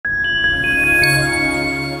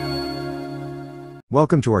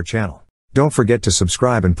Welcome to our channel. Don't forget to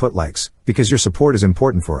subscribe and put likes, because your support is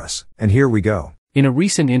important for us. And here we go. In a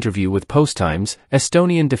recent interview with Post Times,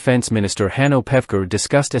 Estonian Defense Minister Hanno Pevkur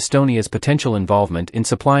discussed Estonia's potential involvement in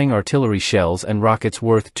supplying artillery shells and rockets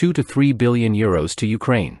worth 2 to 3 billion euros to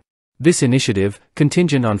Ukraine. This initiative,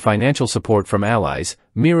 contingent on financial support from allies,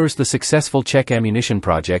 mirrors the successful Czech ammunition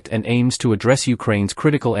project and aims to address Ukraine's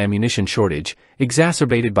critical ammunition shortage,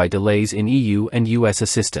 exacerbated by delays in EU and US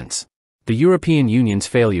assistance. The European Union's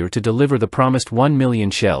failure to deliver the promised 1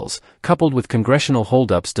 million shells, coupled with congressional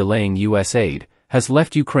holdups delaying US aid, has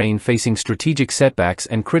left Ukraine facing strategic setbacks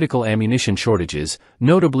and critical ammunition shortages,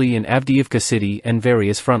 notably in Avdiivka city and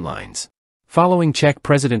various frontlines. Following Czech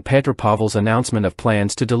President Petr Pavel's announcement of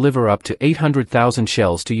plans to deliver up to 800,000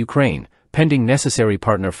 shells to Ukraine, pending necessary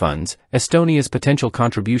partner funds, Estonia's potential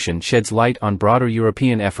contribution sheds light on broader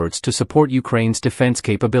European efforts to support Ukraine's defense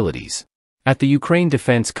capabilities. At the Ukraine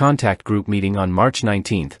Defense Contact Group meeting on March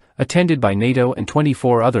 19, attended by NATO and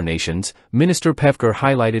 24 other nations, Minister Pevkur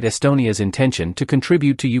highlighted Estonia's intention to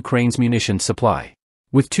contribute to Ukraine's munitions supply.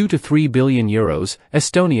 With 2 to 3 billion euros,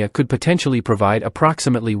 Estonia could potentially provide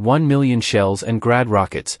approximately 1 million shells and Grad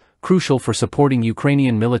rockets, crucial for supporting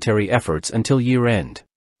Ukrainian military efforts until year-end.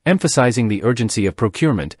 Emphasizing the urgency of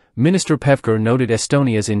procurement, Minister Pevkur noted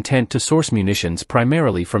Estonia's intent to source munitions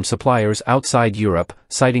primarily from suppliers outside Europe,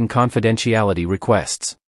 citing confidentiality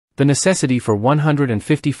requests. The necessity for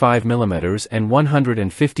 155mm and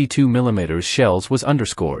 152mm shells was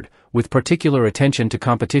underscored, with particular attention to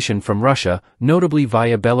competition from Russia, notably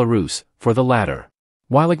via Belarus, for the latter.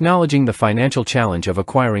 While acknowledging the financial challenge of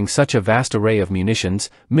acquiring such a vast array of munitions,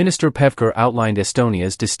 Minister Pevkur outlined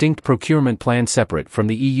Estonia's distinct procurement plan separate from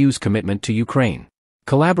the EU's commitment to Ukraine.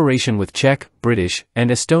 Collaboration with Czech, British, and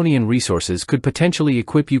Estonian resources could potentially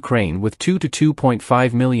equip Ukraine with 2 to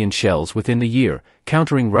 2.5 million shells within the year,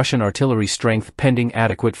 countering Russian artillery strength pending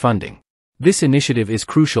adequate funding. This initiative is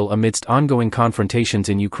crucial amidst ongoing confrontations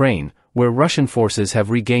in Ukraine, where Russian forces have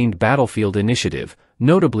regained battlefield initiative,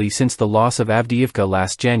 notably since the loss of Avdiivka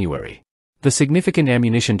last January. The significant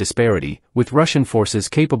ammunition disparity, with Russian forces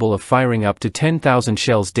capable of firing up to 10,000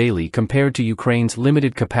 shells daily compared to Ukraine's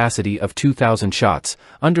limited capacity of 2,000 shots,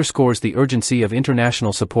 underscores the urgency of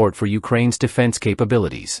international support for Ukraine's defense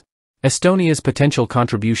capabilities. Estonia's potential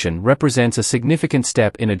contribution represents a significant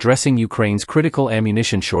step in addressing Ukraine's critical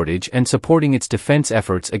ammunition shortage and supporting its defense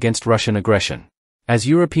efforts against Russian aggression. As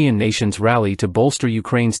European nations rally to bolster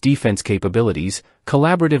Ukraine's defense capabilities,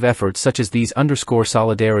 collaborative efforts such as these underscore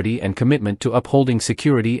solidarity and commitment to upholding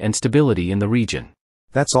security and stability in the region.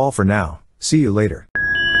 That's all for now. See you later.